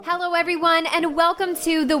Hello, everyone, and welcome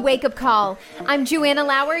to The Wake Up Call. I'm Joanna,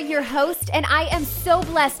 your host, and I am so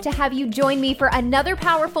blessed to have you join me for another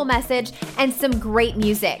powerful message and some great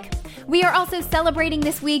music. We are also celebrating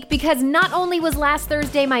this week because not only was last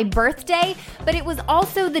Thursday my birthday, but it was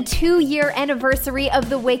also the 2-year anniversary of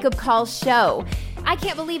The Wake Up Call show. I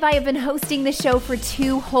can't believe I have been hosting the show for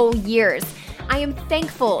 2 whole years. I am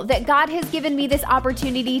thankful that God has given me this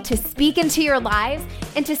opportunity to speak into your lives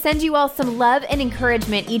and to send you all some love and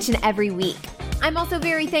encouragement each and every week. I'm also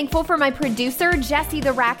very thankful for my producer, Jesse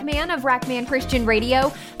the Rackman of Rackman Christian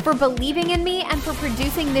Radio, for believing in me and for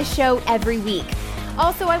producing this show every week.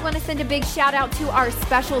 Also, I want to send a big shout out to our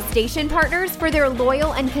special station partners for their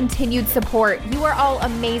loyal and continued support. You are all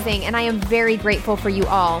amazing, and I am very grateful for you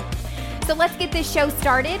all. So let's get this show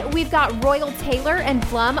started. We've got Royal Taylor and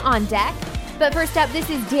Plum on deck. But first up, this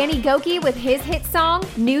is Danny Goki with his hit song,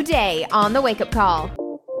 New Day, on The Wake Up Call.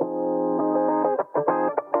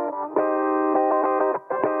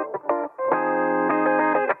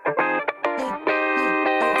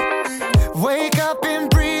 Wake up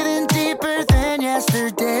and breathe in deeper than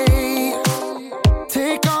yesterday.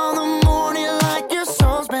 Take on the morning like your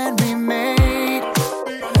soul's been remade.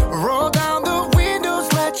 Roll down the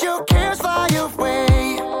windows, let your cares fly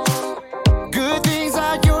away. Good things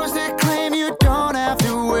are yours that claim you don't have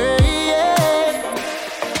to wait.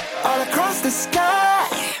 All across the sky,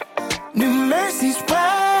 new mercies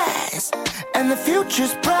rise, and the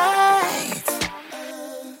future's bright.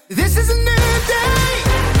 This is a new day.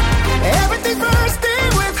 Everything's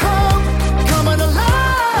bursting with hope, coming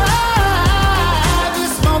alive.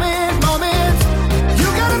 This moment, you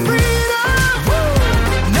gotta breathe up.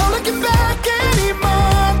 No looking back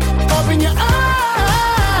anymore. Open your eyes,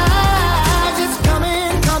 it's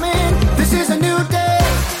coming. This is a new day.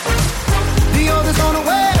 The old is gone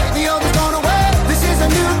away, This is a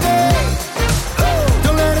new day.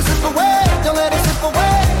 Don't let it slip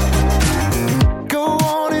away. Go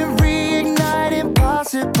on and reignite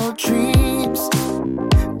impossible dreams.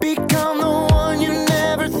 Become the one you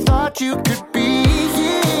never thought you could be.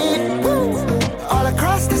 Woo. All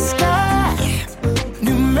across the sky,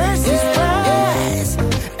 new mercies rise,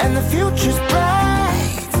 and the future's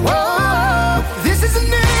bright. Whoa, this is a new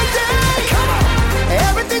day. Come on.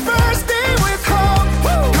 Everything's bursting with hope.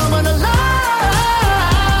 Woo. Coming alive.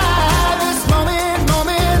 This moment,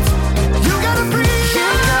 you gotta breathe.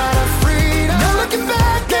 No looking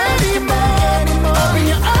back anymore. Open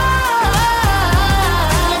your eyes,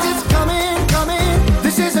 it's coming.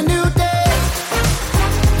 This is a new day.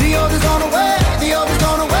 The old is gone away.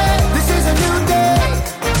 This is a new day.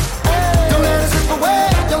 Don't let it slip away.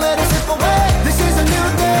 This is a new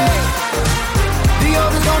day. The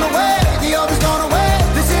old is gone away.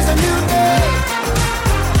 This is a new day.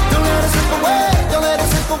 Don't let it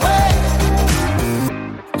slip away.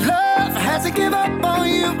 Love hasn't given up on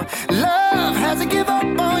you. Love hasn't given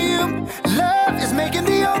up on you. Love is making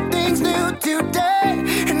the old things new today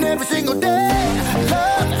and every single day.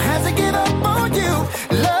 Love hasn't given up on you.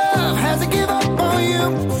 Love hasn't given up on you.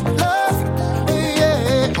 Love,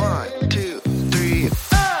 yeah. 1, 2, 3.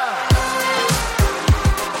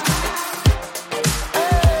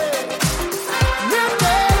 New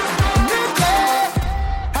day.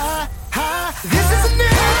 This is a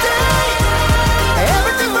new day.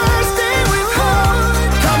 Everything bursting with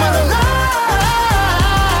hope, coming alive.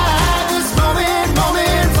 This moment,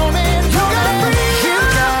 you gotta breathe.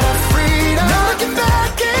 No looking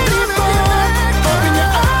back anymore. Open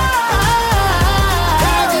your eyes,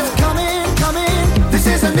 it's coming. This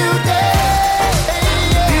is a new day.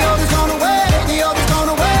 The old is gone away.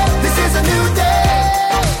 This is a new day.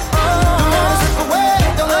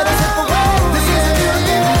 Don't let it slip away. This is a new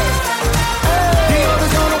day. The old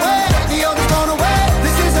is gone away.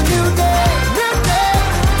 This is a new day.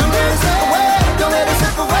 Don't let it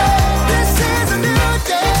slip away. This is a new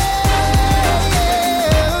day.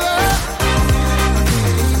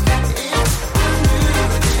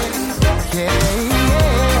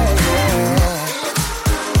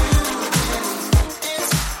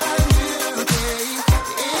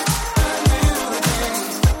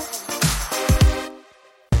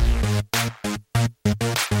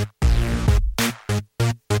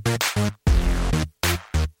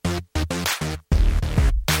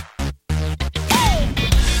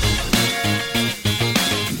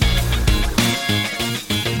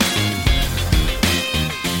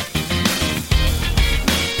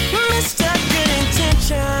 Mr. Good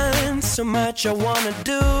Intentions, so much I wanna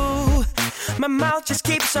do. My mouth just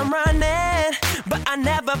keeps on running, but I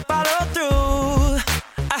never follow through.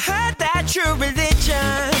 I heard that true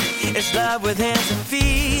religion is love with hands and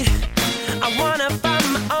feet. I wanna find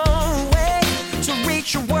my own way to reach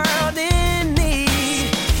meet your world in need.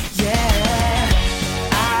 Yeah,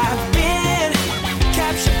 I've been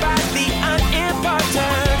captured by the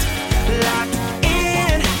unimportant, locked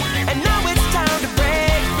in, and now it's time to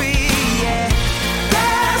break free. Yeah,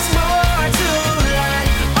 there's more to life.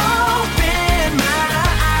 Open my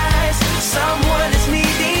eyes. Someone is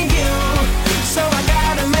needing you, so I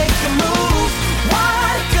gotta make a move.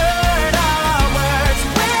 What good are words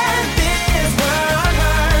when this world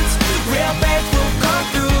hurts? Real faith will come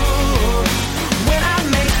through when I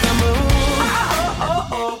make the move. Oh,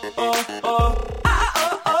 oh, oh, oh, oh.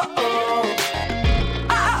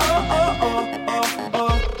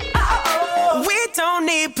 We don't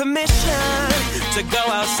need permission to go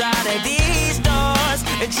outside of these doors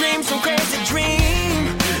and dream some crazy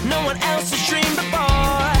dream no one else has dreamed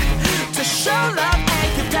before. To show love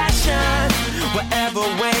and compassion, whatever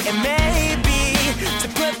way it may be. To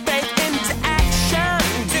put faith into action,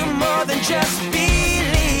 do more than just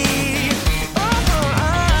believe.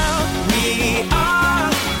 We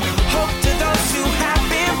are hope to those who have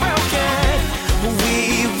been broken. We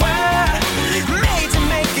were made to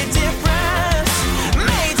make a difference,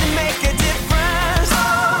 made to make a difference.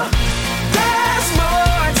 There's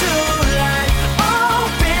more to life.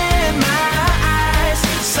 Open my eyes.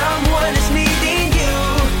 Someone is needing you,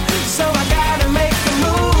 so I gotta make a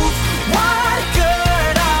move. What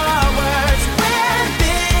good are words when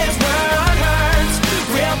this world hurts?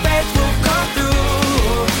 Real faith will come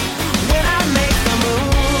through when I make the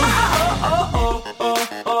move. Oh, oh, oh,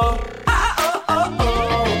 oh, oh.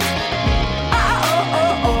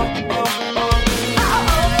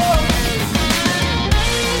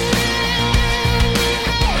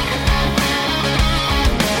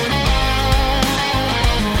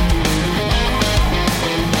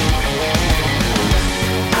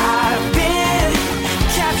 I've been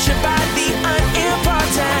captured by the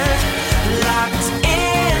unimportant, locked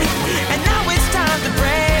in, and now it's time to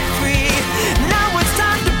break free. Now it's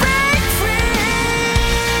time to break free.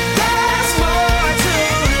 There's more to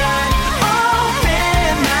life.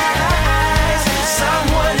 Open my eyes.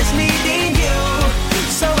 Someone is needing you,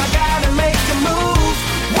 so I gotta make a move.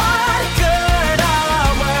 What good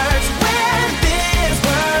are words when this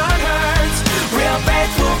world hurts? Real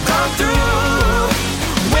faith will come through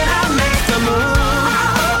when I make the move.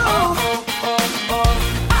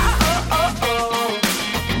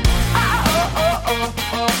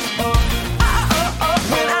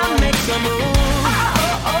 When I make the move. When I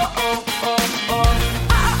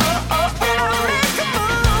make a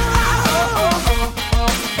move.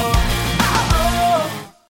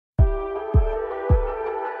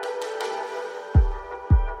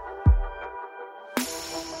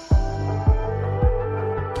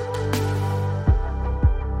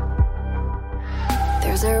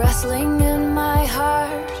 There's a wrestling in my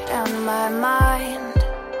heart and my mind,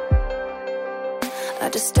 a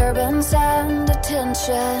disturbance and a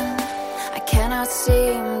tension I cannot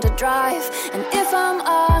seem to drive. And if I'm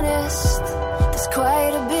honest, there's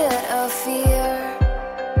quite a bit of fear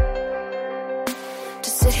to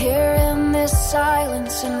sit here in this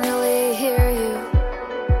silence and really hear you.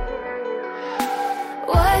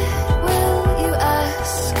 What will you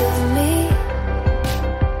ask of me?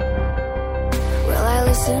 Will I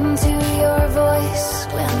listen to your voice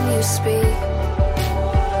when you speak?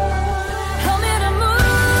 Help me to move,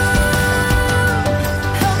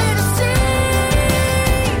 help me to see,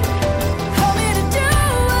 help me to do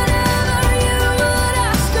whatever you would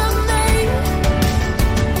ask of me.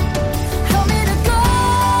 Help me to go,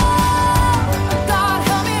 God,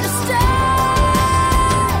 help me to stay.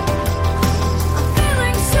 I'm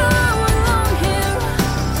feeling so alone here,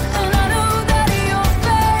 and I know that you're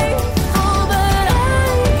faithful, but I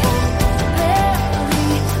can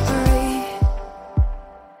barely breathe.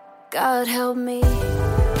 God help me.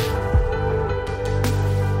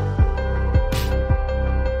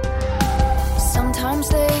 Sometimes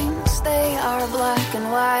things, they are black and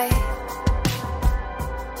white.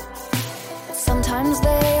 Sometimes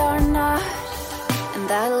they are not, and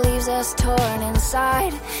that leaves us torn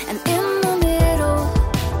inside. And in the middle,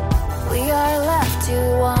 we are left to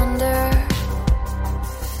wonder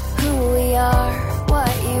who we are,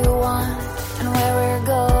 what you want, and where we're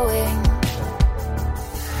going.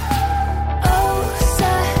 Oh,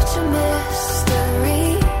 such a mystery.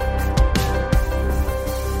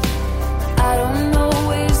 I don't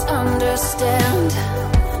always understand,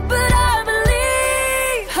 but I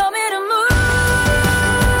believe. Help me to move,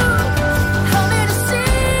 help me to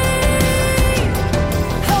see,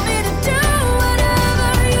 help me to do whatever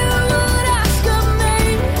you would ask of me.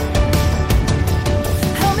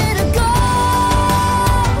 Help me to go,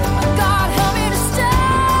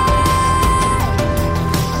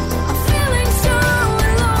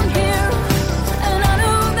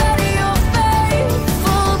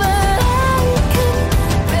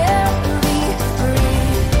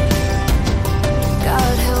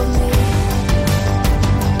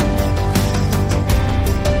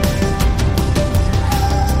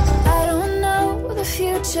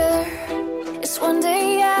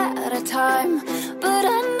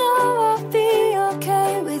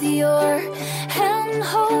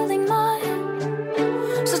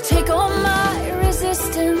 So take all my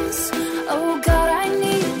resistance. Oh God, I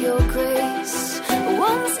need your grace.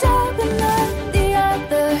 One step and not the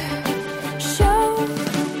other. Show me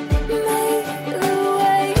the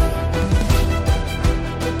way.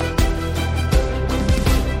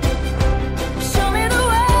 Show me the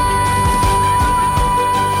way.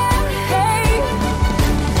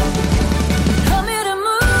 Help me to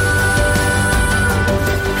move.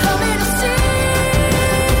 Help me to see.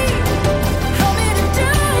 Help me to do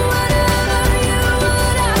whatever you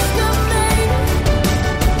would ask of me.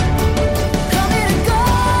 Help me to go.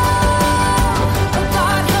 Oh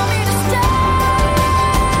God, help me to stay.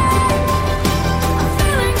 I'm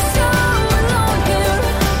feeling so alone here,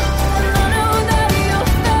 and I know that you're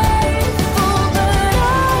faithful, but I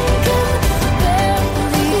can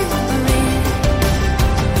barely breathe.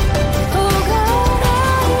 Oh God, I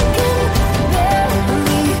can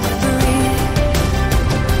barely breathe.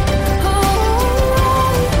 Oh, I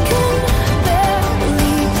can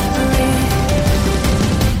barely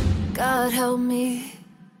breathe. God help me.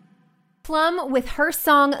 Plum with her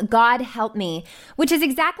song, God Help Me, which is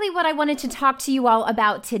exactly what I wanted to talk to you all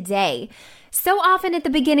about today. So often at the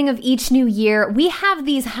beginning of each new year, we have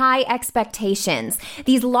these high expectations,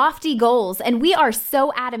 these lofty goals, and we are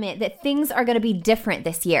so adamant that things are going to be different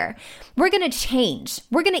this year. We're going to change.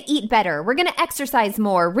 We're going to eat better. We're going to exercise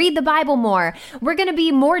more, read the Bible more. We're going to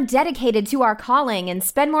be more dedicated to our calling and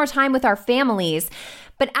spend more time with our families.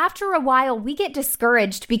 But after a while, we get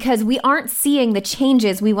discouraged because we aren't seeing the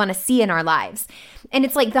changes we want to see in our lives. And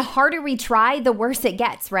it's like the harder we try, the worse it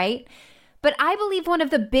gets, right? But I believe one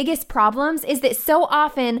of the biggest problems is that so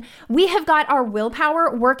often we have got our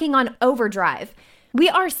willpower working on overdrive. We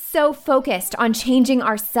are so focused on changing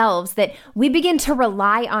ourselves that we begin to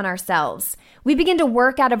rely on ourselves. We begin to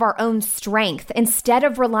work out of our own strength instead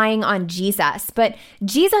of relying on Jesus. But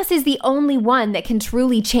Jesus is the only one that can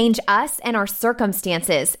truly change us and our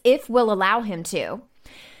circumstances if we'll allow him to.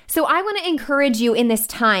 So I want to encourage you in this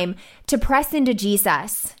time to press into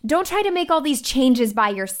Jesus. Don't try to make all these changes by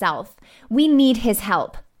yourself. We need his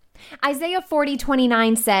help. Isaiah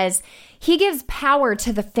 40:29 says, "He gives power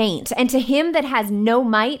to the faint, and to him that has no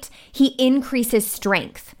might, he increases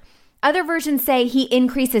strength." Other versions say he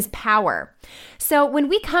increases power. So when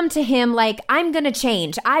we come to him like, I'm going to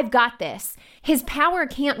change, I've got this, his power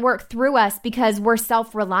can't work through us because we're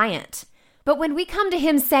self-reliant. But when we come to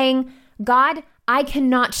him saying, God, I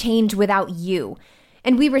cannot change without you,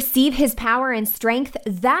 and we receive his power and strength,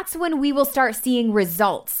 that's when we will start seeing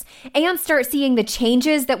results and start seeing the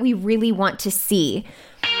changes that we really want to see.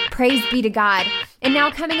 Praise be to God. And now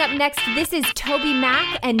coming up next, this is Toby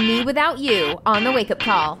Mac and Me Without You on the Wake Up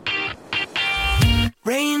Call.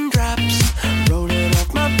 Raindrops rolling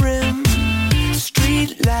off my brim.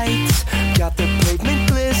 Street lights got the pavement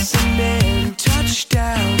glistening.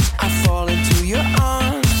 Touchdown, I fall into your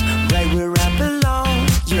arms, right where I belong.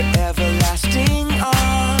 Your everlasting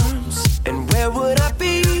arms. And where would I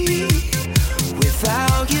be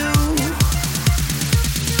without you?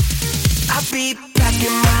 I'd be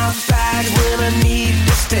packing my bag when I need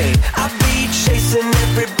to stay. I'd be chasing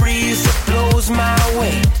every breeze that blows my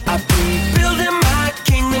way. I'd be building my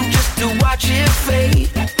kingdom just to watch it fade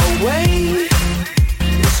away.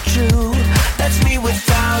 It's true, that's me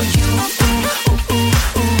without you. Ooh, ooh, ooh,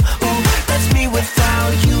 ooh, ooh. That's me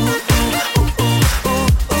without you. Ooh, ooh, ooh, ooh,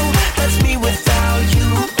 ooh. That's me without you.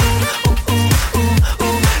 Ooh, ooh, ooh, ooh,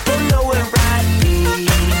 ooh. Don't know where I'd be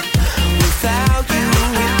without you.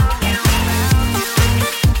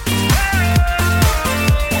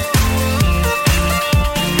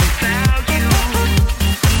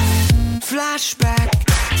 Flashback,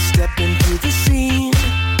 step into the scene.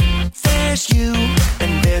 There's you,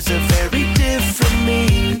 and there's a very different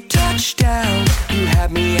me. Touchdown, you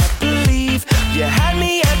had me at believe. You had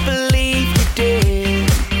me at believe you did.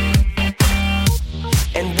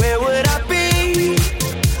 And where would I be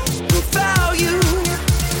without you?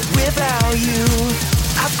 Without you,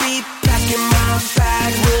 I'd be packing my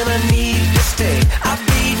bag when I need to stay. I'd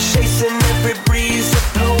be chasing every breeze that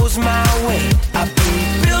blows my way. I'd be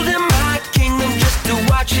building my kingdom just to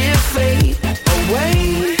watch it fade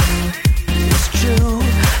away. It's true,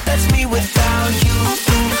 that's me without you.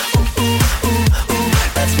 Ooh, ooh, ooh, ooh, ooh.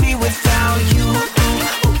 That's me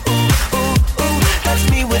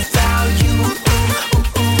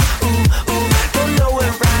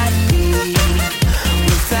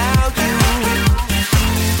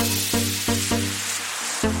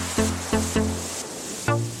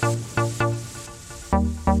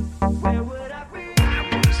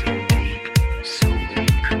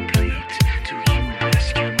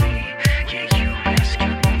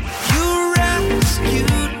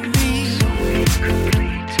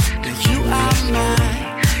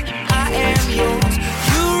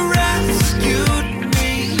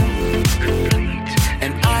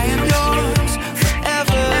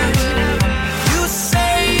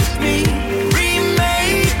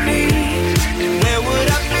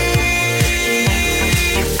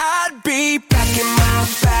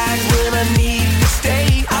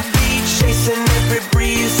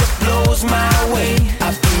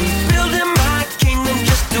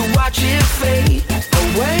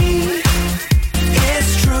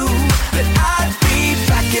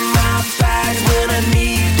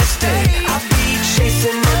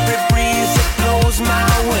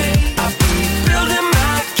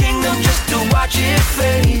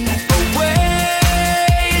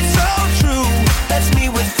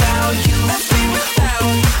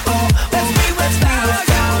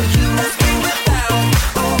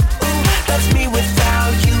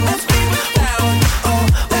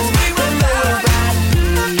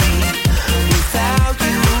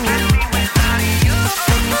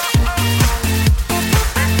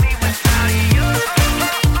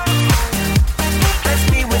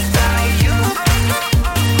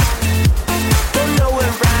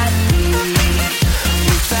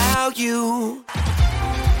you.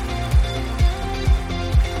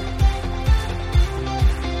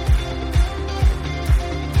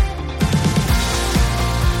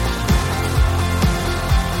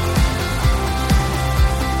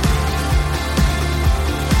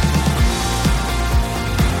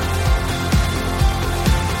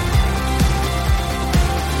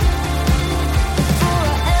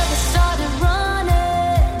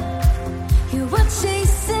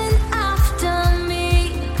 Chasing after me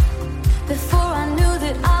before I knew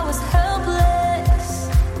that I was helpless.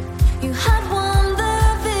 You had won the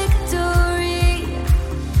victory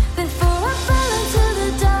before I fell into the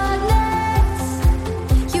darkness.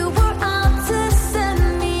 You were out to set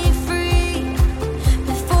me free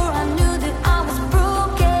before I knew that I was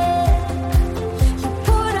broken. You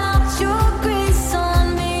poured out your grace on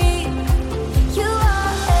me. You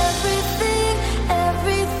are everything,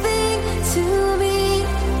 everything to me.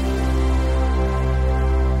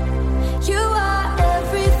 You are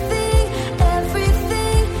everything,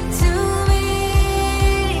 everything to me.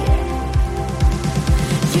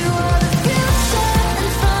 You are the future in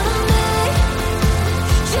front of me.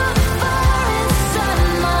 You're the fire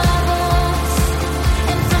inside my bones.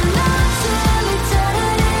 And from now till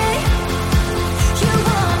eternity, you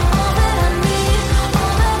are all that I need,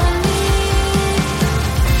 all that I need.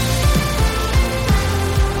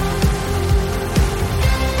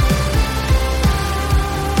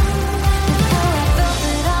 Before I felt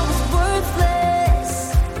that I was worthless,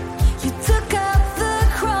 you took up the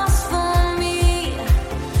cross for me.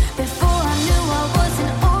 Before I knew I was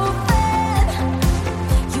an orphan,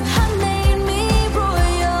 you had made me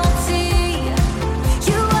royalty.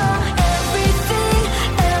 You are everything,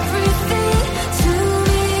 everything to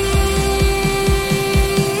me.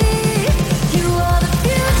 You are the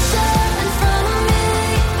future in front of me.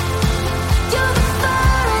 You're the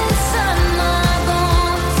fire inside my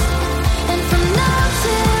bones. And from now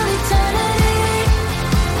till eternity,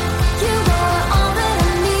 you are all that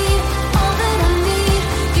I need, all that I need.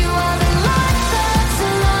 You are the light that's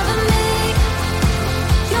loving me.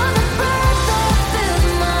 You're the breath that fills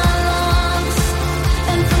my lungs.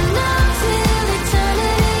 And from now till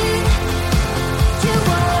eternity, you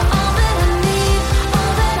are all that I need,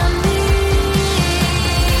 all that I need.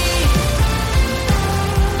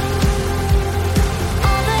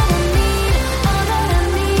 All that I need, all that I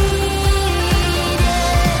need.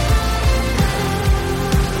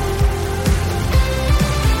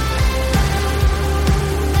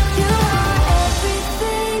 You are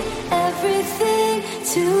everything, everything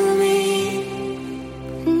to me.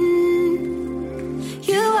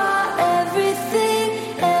 You are everything,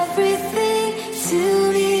 everything to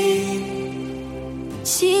me.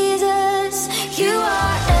 Jesus, you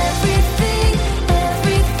are everything,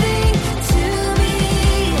 everything to me.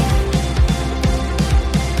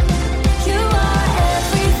 You are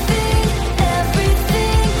everything,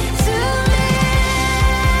 everything to me.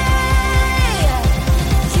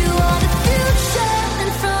 You are the future in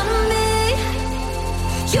front of me.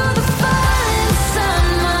 You're the fire inside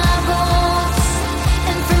my bones.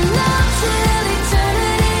 And from now till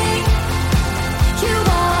eternity, you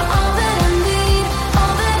are all that I need,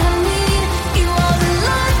 all that I need. You are the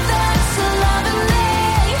light that's alive in me.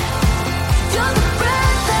 You're the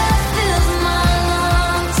breath that fills my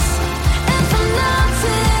lungs. And from now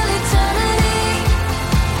till eternity,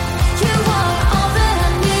 you are all that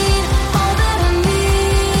I need, all that I need.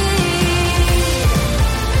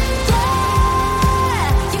 Yeah,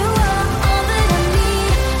 you are all that I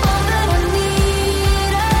need, all that I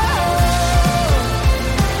need.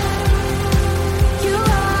 You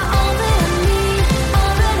are all that I need,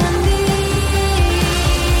 all that I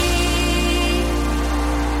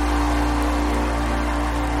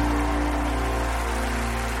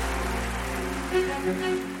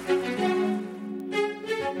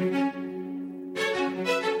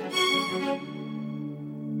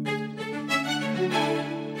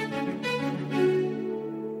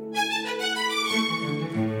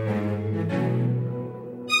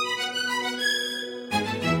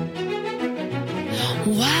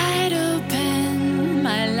Wide open,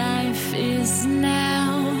 my life is now.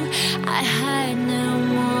 I hide no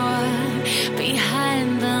more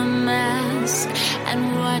behind the mask, and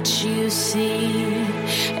what you see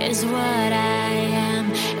is what I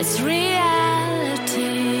am. It's reality.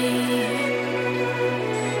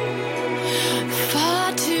 For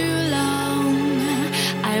too long,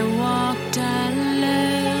 I walked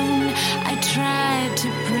alone. I tried to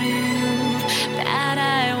prove that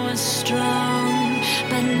I was strong,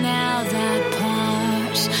 but now that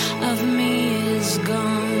part of me is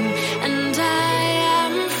gone, and I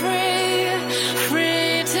am free,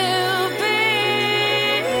 free to be.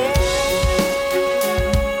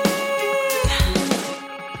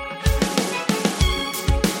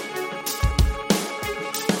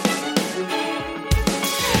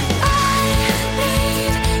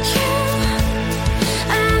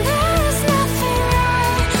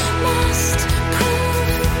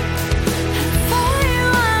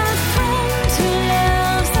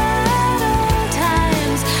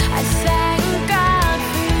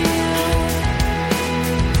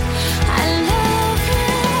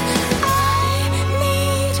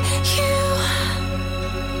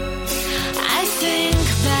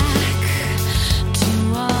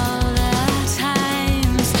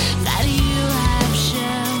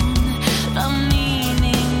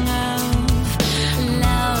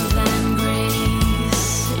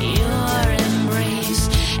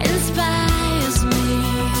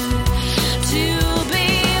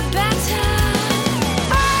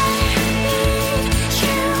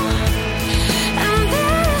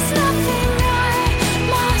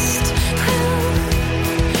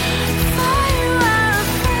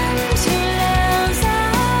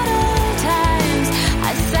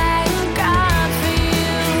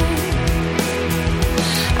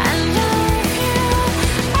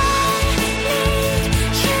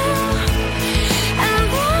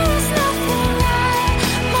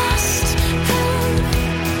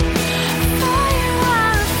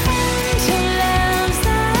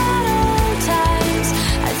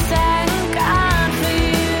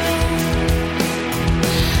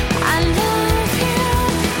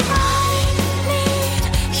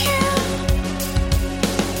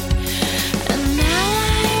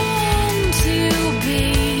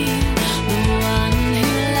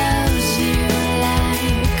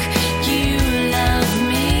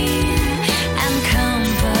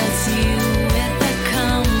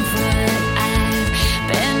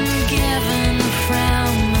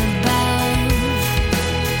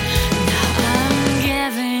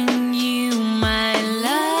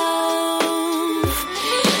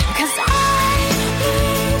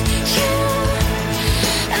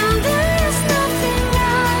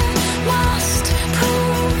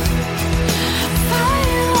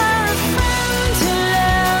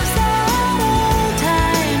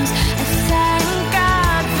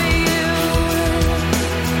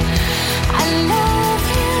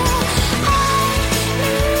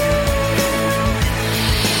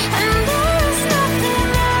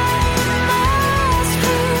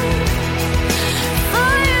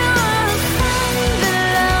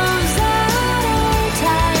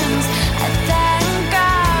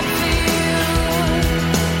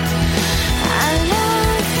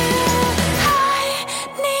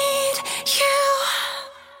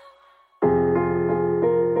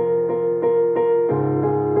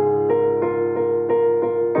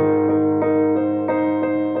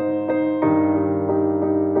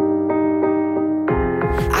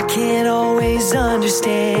 always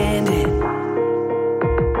understand it.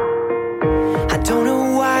 I don't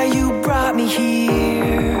know why you brought me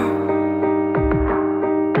here.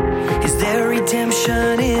 Is there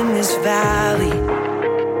redemption in this valley?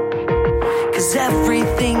 'Cause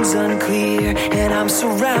everything's unclear and I'm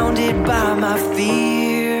surrounded by my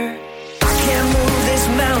fear. I can't move this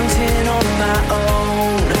mountain on my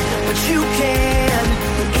own, but you can.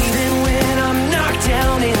 Even when I'm knocked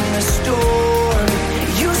down in the storm,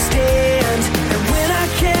 you stand. And when I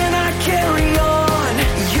cannot carry on,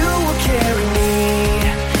 you will carry me.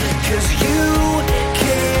 'Cause you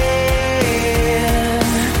can.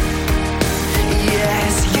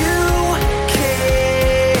 Yes, you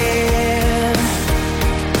can.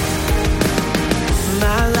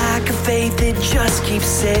 My lack of faith, it just keeps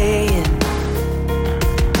saying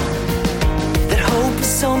that hope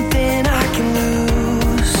is something I can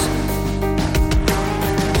lose.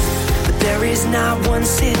 But there is not one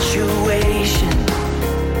situation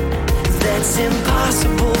that's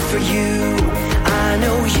impossible for you. I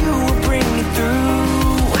know you will bring me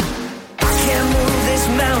through. I can't move this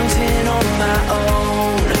mountain on my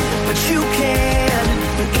own, but you can.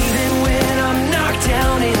 And even when I'm knocked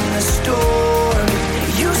down in the storm,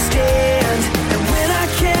 you stand. And when I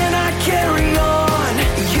cannot carry on,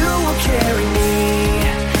 you will carry me.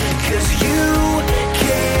 'Cause you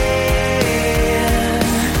can.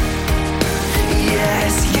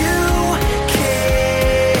 Yes, you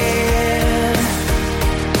can.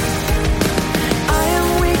 I am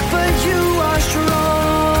weak, but you are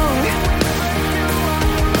strong.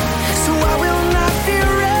 So I will not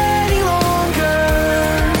fear any longer.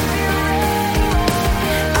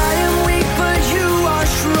 I am weak, but you are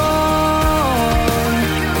strong.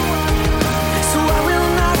 So I will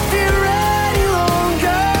not fear any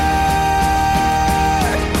longer.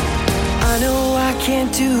 I know I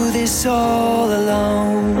can't do this all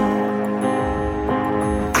alone.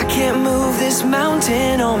 I can't move this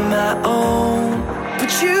mountain on my own,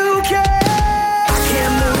 but you can. I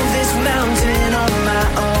can't move this mountain on my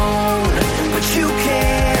own, but you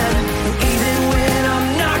can. Even when I'm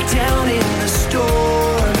knocked down in the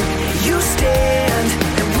storm, you stand.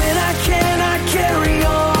 And when I cannot carry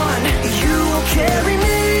on, you will carry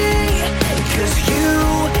me. 'Cause you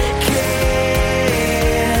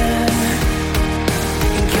can.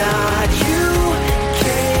 God, you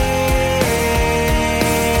can.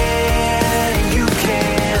 You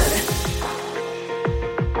can.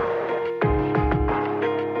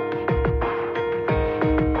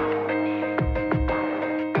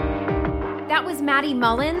 That was Maddie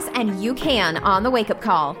Mullins and You Can on the Wake Up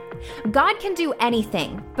Call. God can do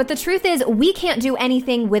anything, but the truth is we can't do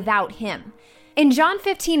anything without him. In John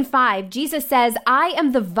 15:5, Jesus says, "I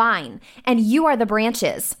am the vine, and you are the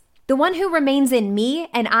branches. The one who remains in me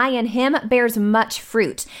and I in him bears much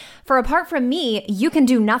fruit. For apart from me, you can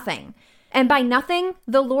do nothing." And by nothing,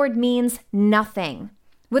 the Lord means nothing.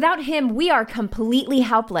 Without him, we are completely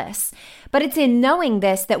helpless. But it's in knowing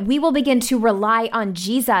this that we will begin to rely on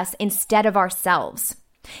Jesus instead of ourselves.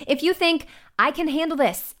 If you think, I can handle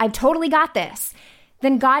this, I've totally got this,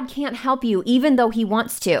 then God can't help you even though he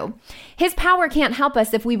wants to. His power can't help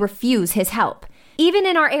us if we refuse his help. Even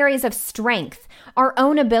in our areas of strength, our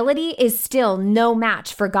own ability is still no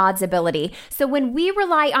match for God's ability. So when we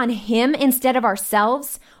rely on him instead of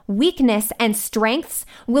ourselves, weakness and strengths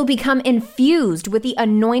will become infused with the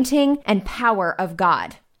anointing and power of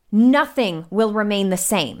God. Nothing will remain the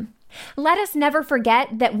same. Let us never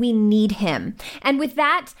forget that we need him. And with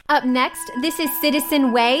that, up next, this is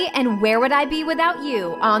Citizen Way and Where Would I Be Without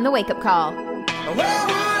You on the Wake Up Call. Where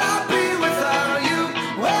would I be without you?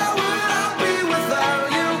 Where would I be without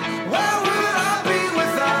you? Where would I be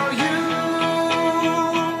without you?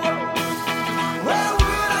 Where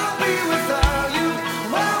would I be without you?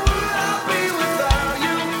 Where would I be without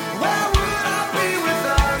you? Where would I be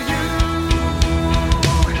without you?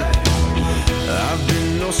 I've been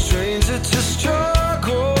no stranger to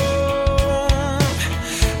struggle.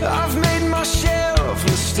 I've made my share of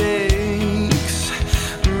mistakes.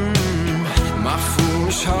 My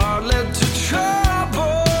foolish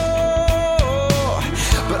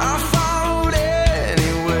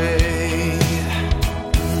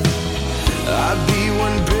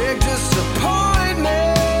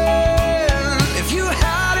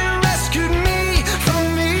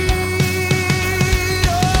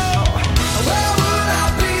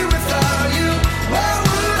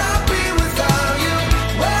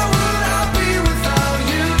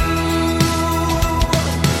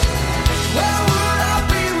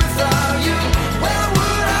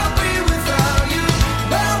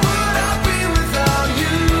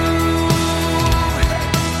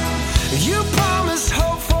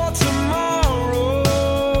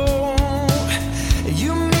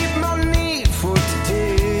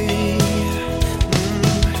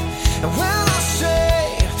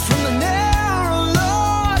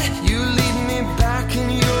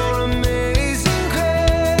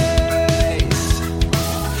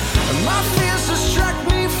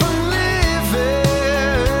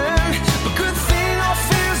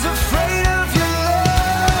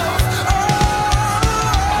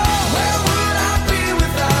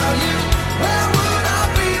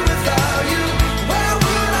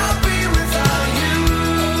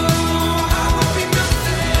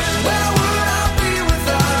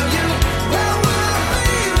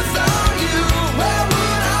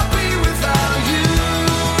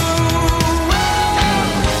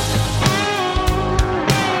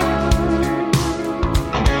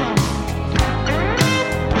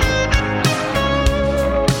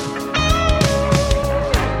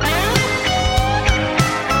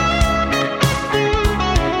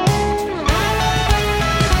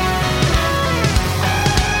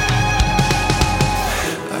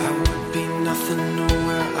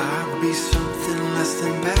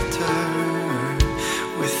better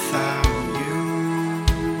without you.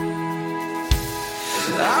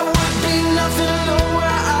 I would be nothing lower, I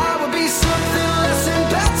would be something less and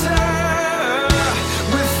better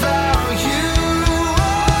without you.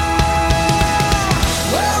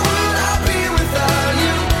 Where would I be without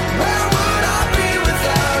you? Where would I be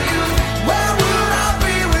without you? Where would I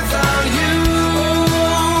be without you?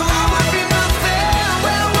 I would be nothing.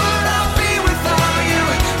 Where would I be without you?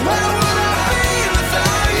 Where would I be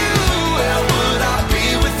without you? Where would I be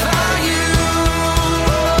without you?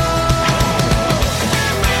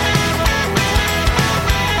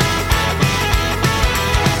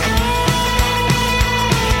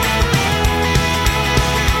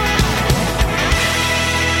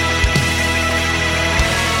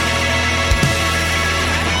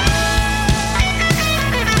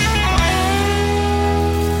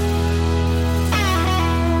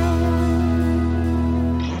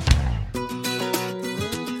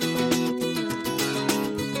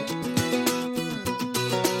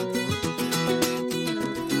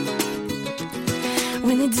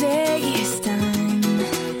 When the day is done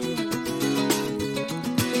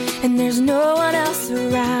and there's no one else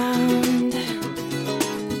around,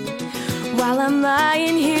 while I'm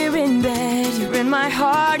lying here in bed, you're in my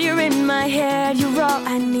heart, you're in my head, you're all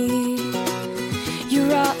I need,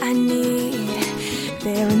 you're all I need.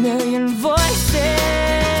 There are a million voices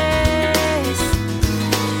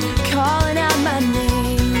calling out my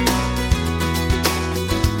name,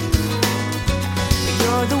 but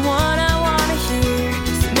you're the one I wanna hear,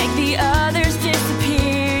 so make the others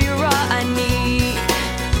disappear. You're all I need,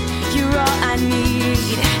 you're all I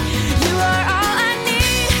need. You are all I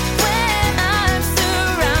need when I'm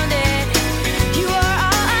surrounded. You are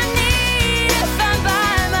all I need if I'm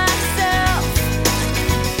by myself.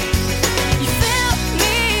 You fill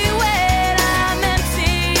me when I'm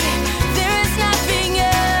empty. There is nothing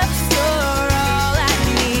else. You're all I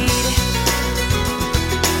need.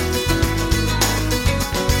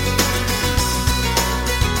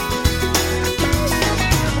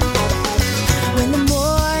 When the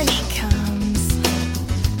morning comes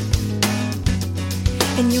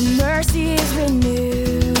and your mercy is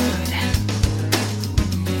renewed,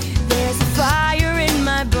 there's a fire in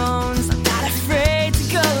my bones. I'm not afraid to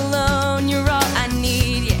go alone. You're all I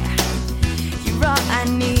need, yeah. You're all I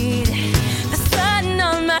need. The sun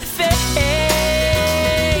on my face,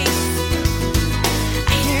 I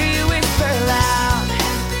hear you whisper loud.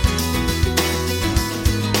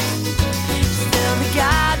 Still the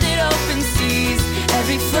God that opens seas,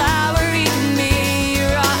 every flower in me.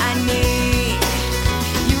 You're all I need,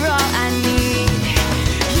 you're all I need.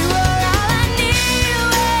 You are all I need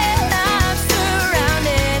when I'm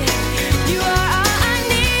surrounded. You are all I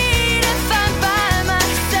need if I'm by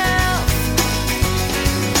myself.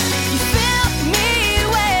 You fill me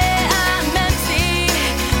when I'm empty.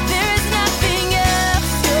 There is nothing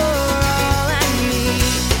else. You're all I need.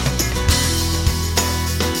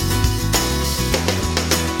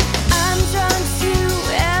 I'm drawn to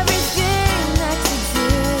everything that you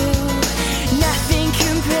do. Nothing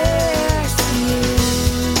compares to you.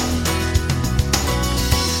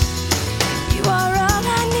 You are all I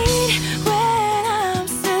need when I'm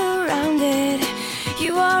surrounded.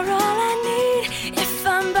 You are all I need if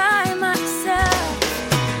I'm by myself.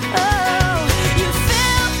 Oh, you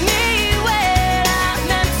fill me when I'm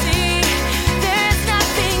empty. There's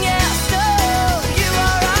nothing else. Oh, you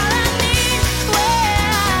are all I need when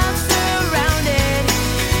I'm surrounded.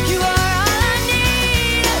 You are all I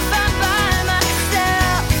need if I'm by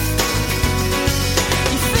myself.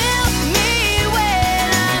 You fill me when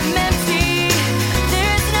I'm empty.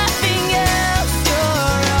 There's nothing else.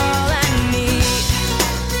 You're all I need.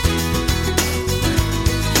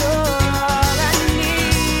 You're all I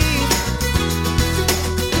need.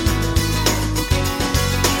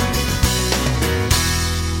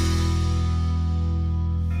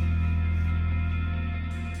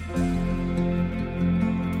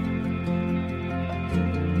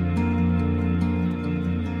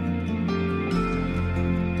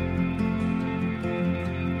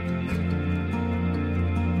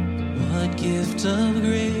 What gift of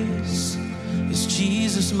grace is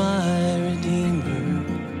Jesus my Redeemer?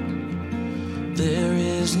 There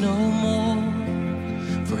is no more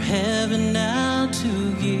for heaven now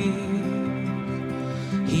to give.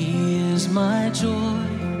 He is my joy,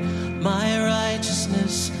 my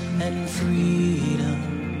righteousness and freedom,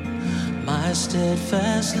 my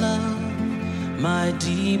steadfast love, my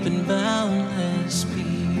deep and boundless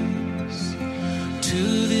peace.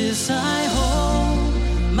 To this I hold,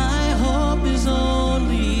 my hope is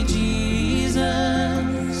only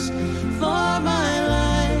Jesus, for my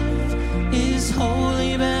life is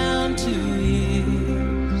wholly bound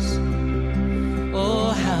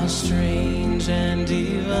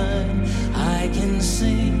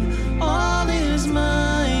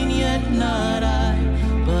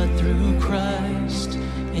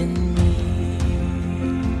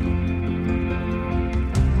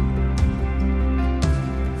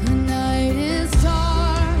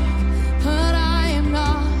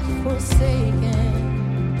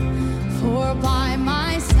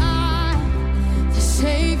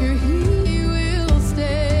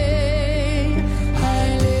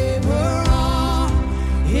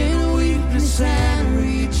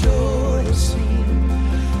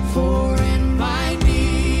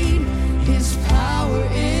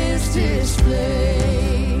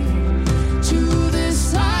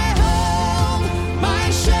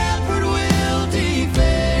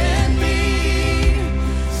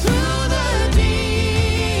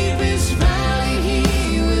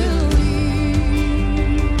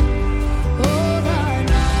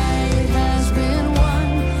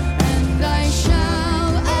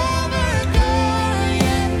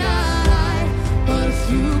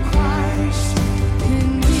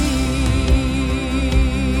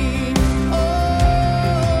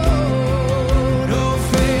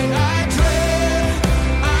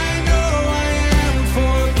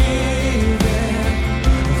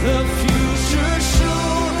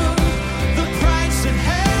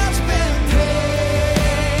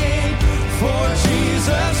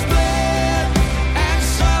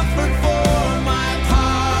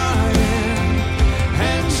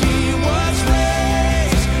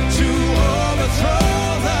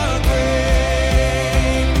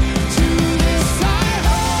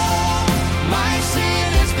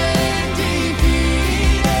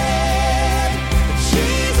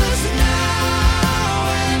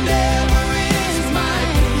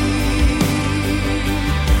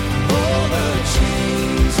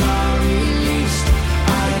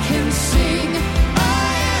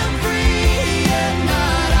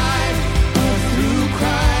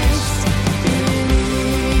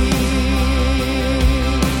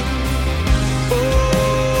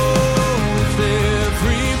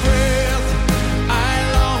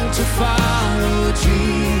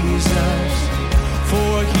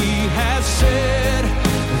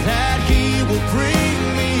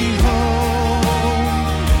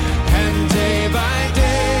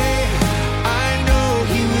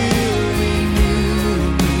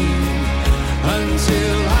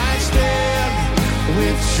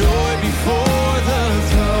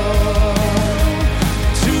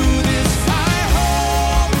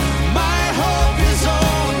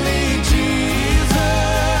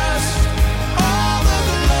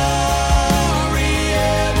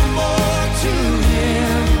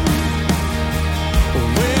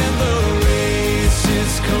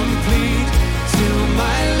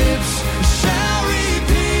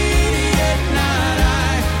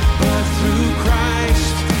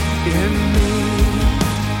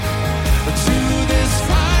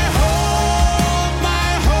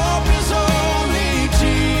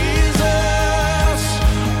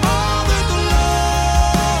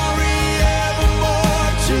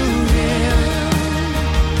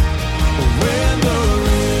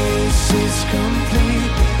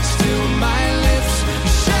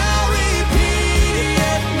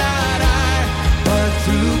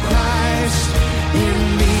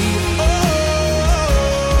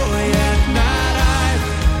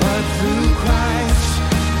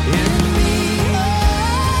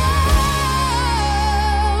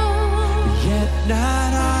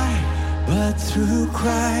through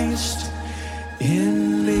Christ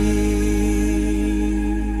in me.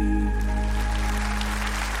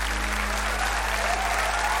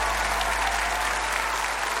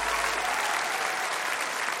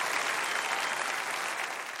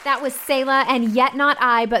 That was Selah and Yet Not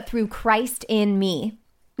I, But Through Christ in Me.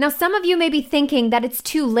 Now, some of you may be thinking that it's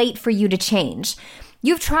too late for you to change.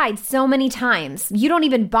 You've tried so many times. You don't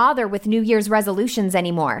even bother with New Year's resolutions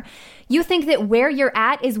anymore. You think that where you're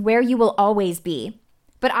at is where you will always be.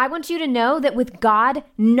 But I want you to know that with God,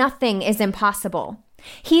 nothing is impossible.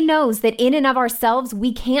 He knows that in and of ourselves,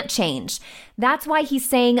 we can't change. That's why he's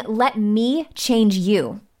saying, let me change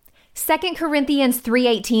you. 2 Corinthians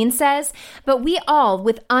 3:18 says, "But we all,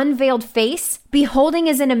 with unveiled face, beholding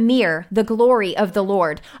as in a mirror the glory of the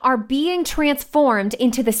Lord, are being transformed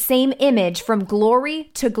into the same image from glory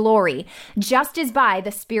to glory, just as by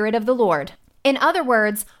the Spirit of the Lord." In other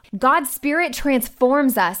words, God's Spirit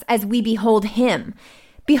transforms us as we behold him.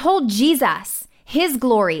 Behold Jesus, his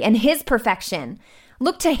glory and his perfection.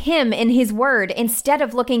 Look to him in his word instead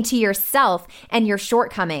of looking to yourself and your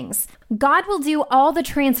shortcomings. God will do all the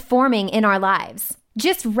transforming in our lives.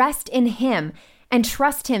 Just rest in him and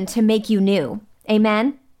trust him to make you new.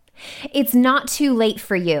 Amen? It's not too late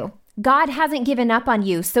for you. God hasn't given up on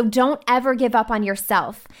you, so don't ever give up on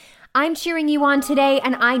yourself. I'm cheering you on today,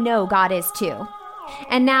 and I know God is too.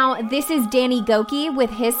 And now, this is Danny Goki with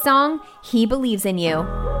his song, He Believes in You.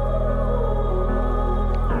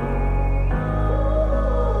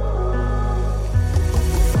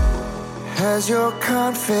 Has your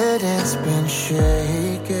confidence been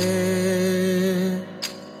shaken?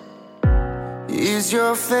 Is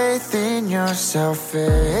your faith in yourself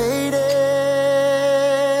faded?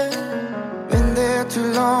 Been there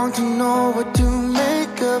too long to know what to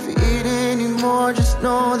make of it anymore. Just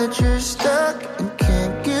know that you're stuck and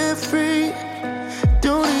can't get free.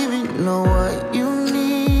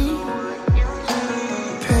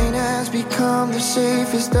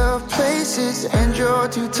 safest of places, and you're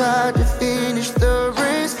too tired to finish the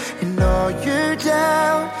race, and all you're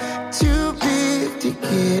down too big to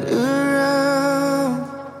get around.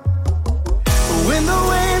 When the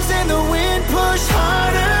waves and the wind push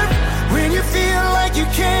harder, when you feel like you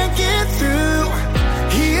can't get through,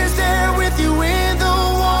 He is there with you in the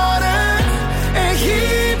water, and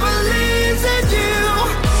He believes in you.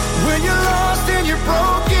 When you're lost and you're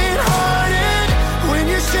broken hearted, when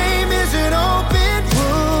your shame is an open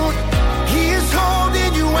wound, He is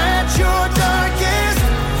holding you at your darkest,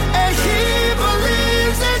 and He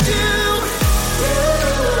believes in you.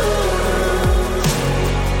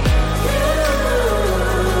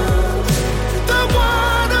 The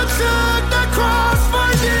one who took the cross for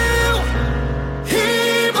you, He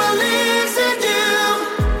believes in you.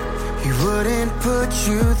 He wouldn't put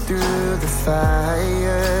you through the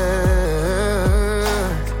fire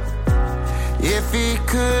if He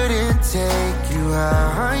couldn't take you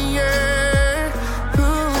higher.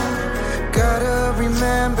 Ooh. Gotta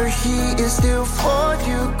remember He is still for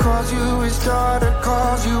you, calls you His daughter,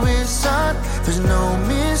 calls you His son. There's no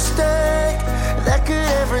mistake that could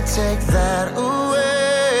ever take that away.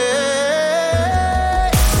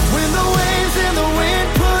 When the waves and the wind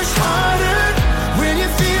push harder, when you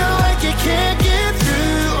feel like you can't get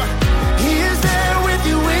through, He is there with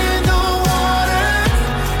you in the water,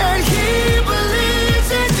 and He believes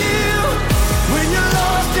in you. When you're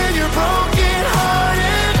lost and you're broken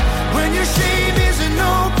hearted, when your shame is an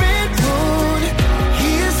open wound,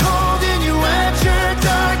 He is holding you at your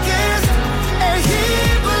darkest, and He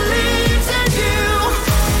believes in you.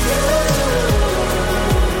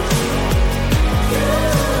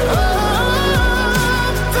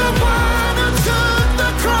 The one who took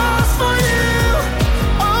the cross for you,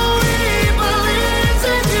 oh, He believes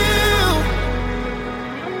in you.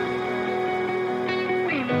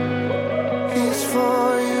 He's for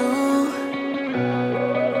you.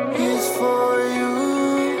 He's for you.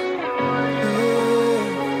 Yeah.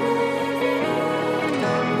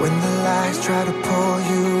 When the lies try to pull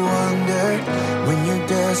you under, when you're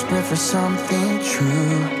desperate for something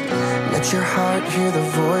true, let your heart hear the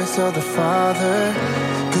voice of the Father,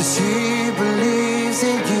 'cause He believes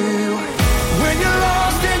in you. When you're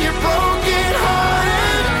lost and you're broken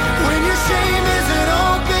hearted, when your shame is an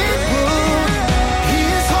open wound, He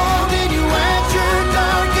is holding you at your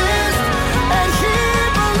darkest, and He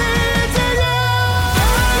believes in you.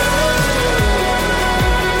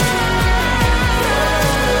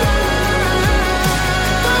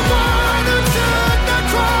 The one who took the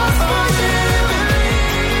cross for you,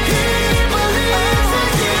 He believes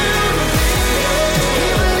in you. He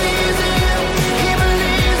believes in you. He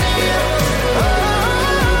believes in you. Oh,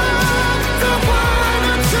 the one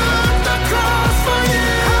who took the cross for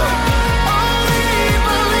you, oh, He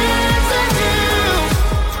believes in you.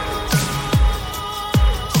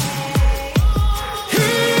 He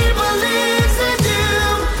believes in you.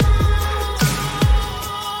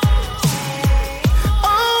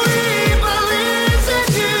 Oh, He believes in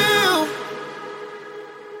you.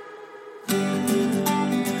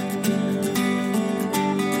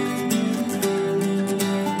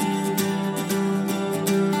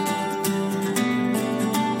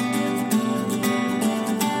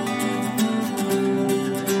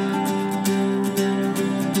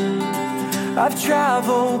 I've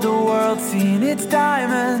traveled the world, seen its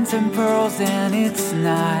diamonds and pearls, and it's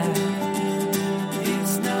not enough.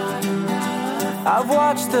 I've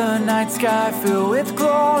watched the night sky fill with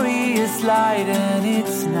glorious light, and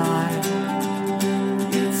it's not enough.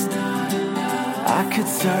 I could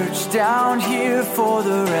search down here for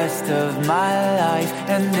the rest of my life,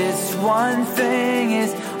 and this one thing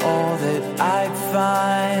is all that I'd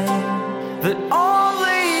find. That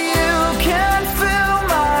only you can fill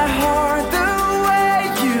my heart the way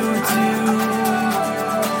you do.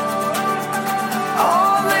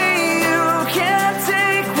 Only you can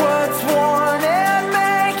take what's worn and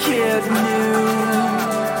make it new.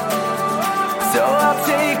 So I'll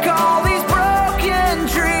take all these broken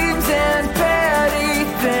dreams and petty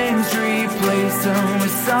things, replace them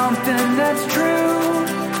with something that's true.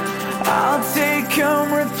 I'll take them,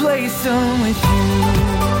 replace them with you.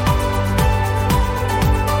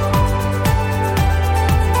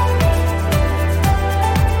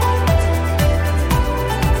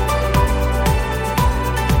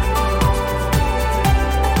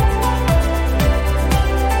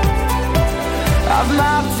 I've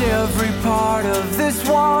mapped every part of this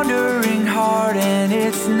wandering heart, and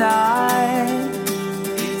it's not enough.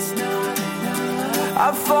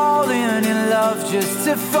 I've fallen in love just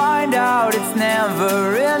to find out it's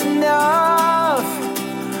never enough.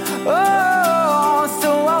 Oh, so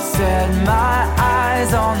I'll set my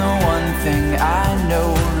on the one thing I know.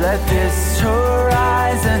 Let this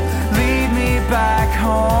horizon lead me back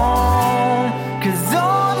home. 'Cause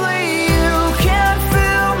only you can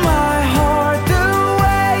fill my heart the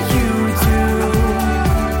way you do.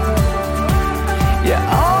 Yeah,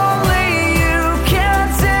 only you can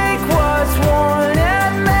take what's worn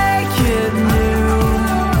and make it new.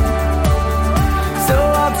 So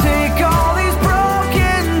I'll take all these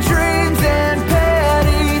broken dreams and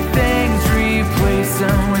petty things, replace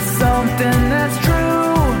them with something that's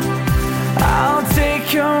true. I'll take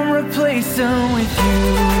them, replace them with you.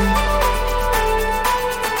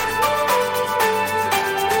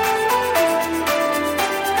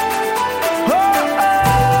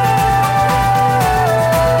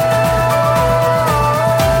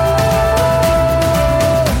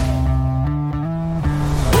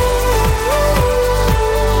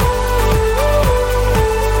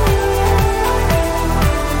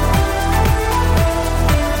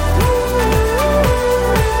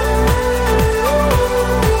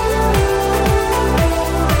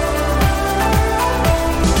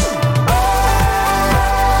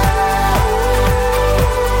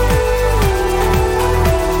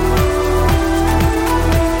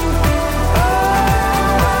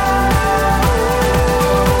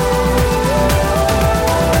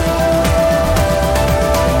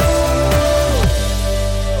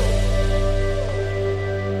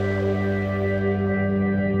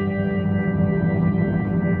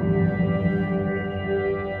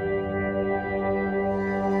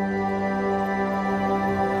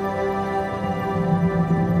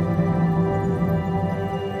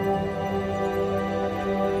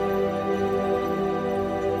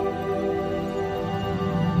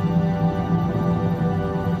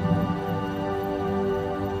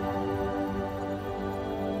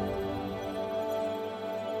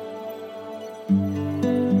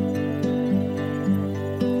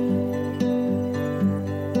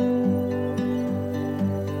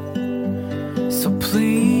 So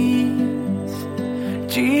please,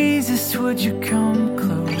 Jesus, would you come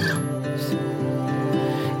close?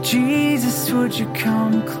 Jesus, would you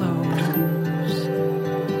come close?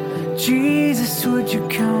 Jesus, would you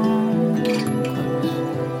come close?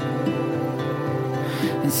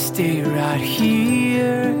 And stay right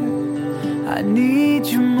here. I need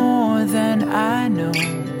you more than I know.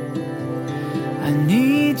 I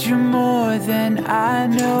need you more than I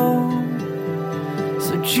know.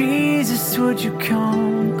 So Jesus, would you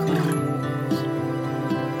come close?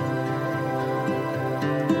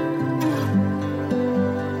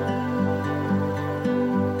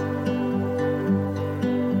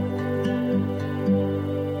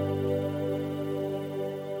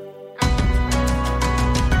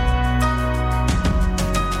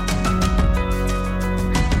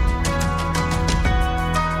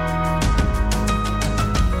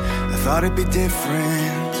 I thought it'd be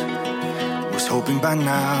different, was hoping by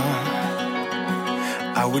now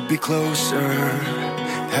I would be closer,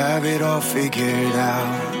 have it all figured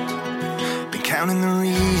out. Been counting the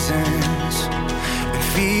reasons, been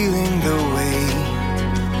feeling the weight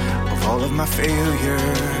of all of my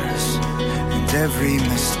failures and every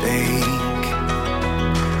mistake.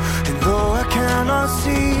 And though I cannot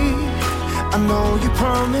see, I know you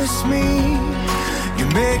promised me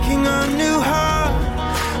you're making a new heart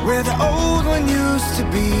where the old one used to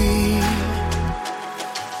be.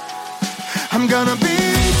 I'm gonna be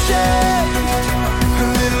saved, a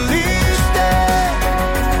little each day.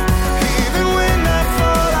 Even when I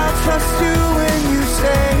fall, I'll trust you when you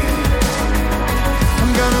say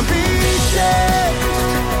I'm gonna be saved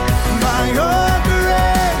by your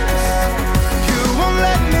grace. You won't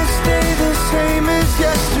let me stay the same as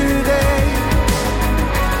yesterday.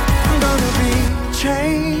 I'm gonna be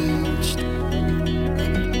changed.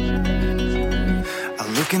 I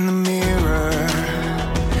look in the mirror,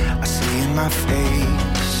 I see in my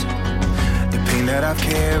face the pain that I've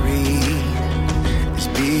carried is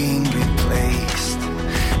being replaced.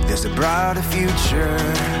 There's a brighter future,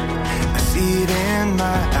 I see it in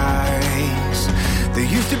my eyes. There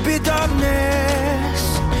used to be darkness,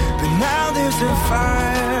 but now there's a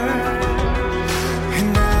fire. And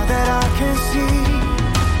now that I can see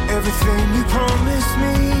everything you promised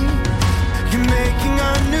me, you're making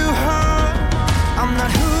a new heart. I'm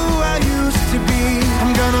not who I used to be.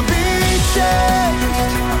 I'm gonna be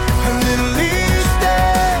changed, a little each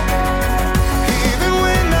day. Even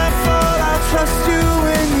when I fall, I'll trust you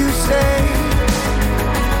when you say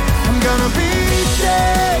I'm gonna be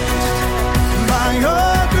changed by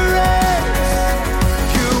your grace.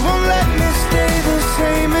 You won't let me stay the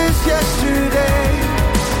same as yesterday.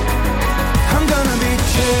 I'm gonna be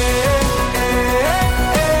changed.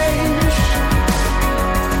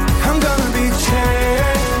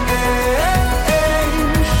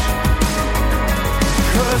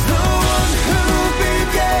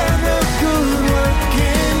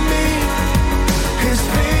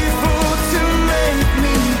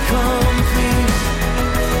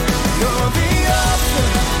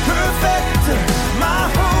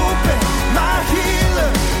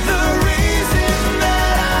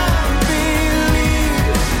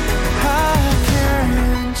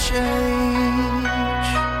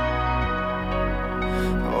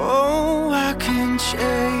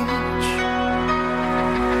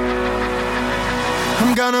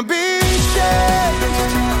 I'm gonna be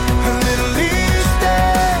changed, a little each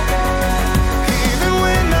day. Even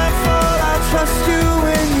when I fall, I'll trust you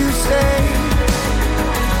when you say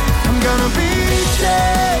I'm gonna be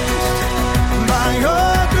changed by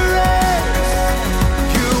your grace.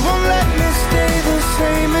 You won't let me stay the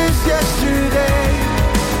same as yesterday.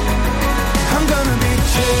 I'm gonna be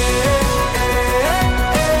changed.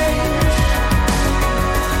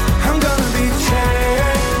 I'm gonna be changed.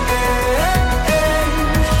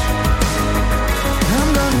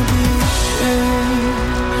 I'm gonna be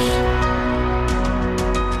changed.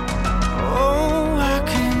 Oh, I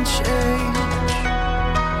can change.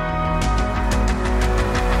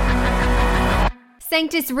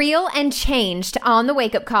 Sanctus Real and Changed on the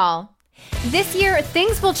Wake Up Call. This year,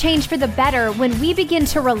 things will change for the better when we begin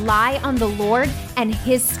to rely on the Lord and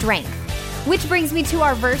His strength. Which brings me to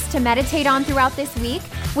our verse to meditate on throughout this week,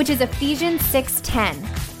 which is Ephesians 6:10.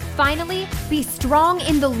 Finally, be strong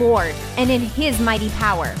in the Lord and in His mighty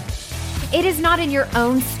power. It is not in your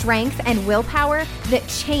own strength and willpower that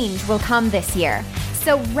change will come this year.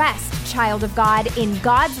 So rest, child of God, in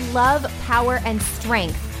God's love, power, and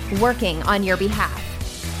strength working on your behalf.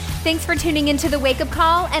 Thanks for tuning into the Wake Up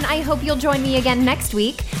Call, and I hope you'll join me again next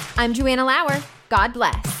week. I'm Joanna Lauer. God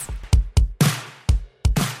bless.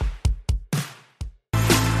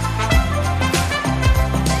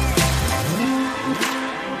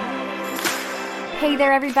 Hey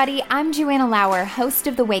there, everybody. I'm Joanna Lauer, host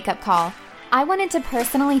of the Wake Up Call. I wanted to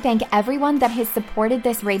personally thank everyone that has supported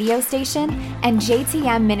this radio station and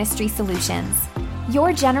JTM Ministry Solutions.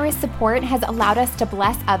 Your generous support has allowed us to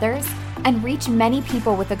bless others and reach many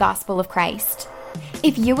people with the gospel of Christ.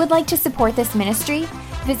 If you would like to support this ministry,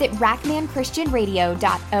 visit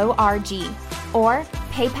rackmanchristianradio.org or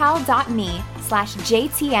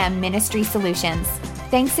paypal.me/JTM Ministry Solutions.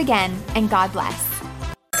 Thanks again, and God bless.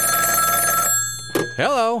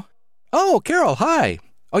 Hello. Oh, Carol, hi.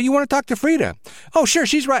 Oh, you want to talk to Frida? Oh, sure,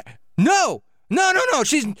 she's right. No,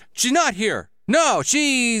 she's not here. No,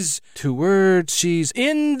 she's, 2 words, she's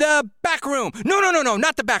in the back room. No,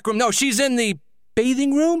 not the back room. No, she's in the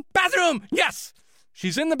bathing room? Bathroom, yes.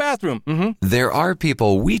 She's in the bathroom. Mm-hmm. There are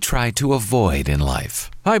people we try to avoid in life.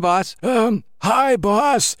 Hi, boss. Hi,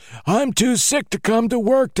 boss. I'm too sick to come to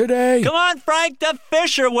work today. Come on, Frank, the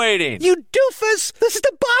fish are waiting. You doofus! This is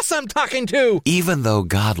the boss I'm talking to! Even though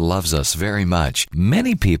God loves us very much,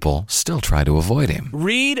 many people still try to avoid Him.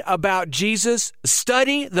 Read about Jesus,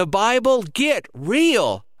 study the Bible, get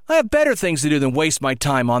real. I have better things to do than waste my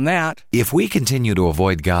time on that. If we continue to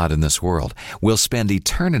avoid God in this world, we'll spend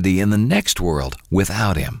eternity in the next world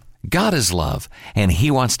without Him. God is love, and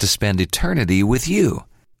He wants to spend eternity with you.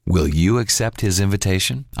 Will you accept His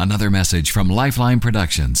invitation? Another message from Lifeline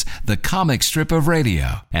Productions, the comic strip of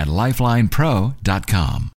radio, at lifelinepro.com.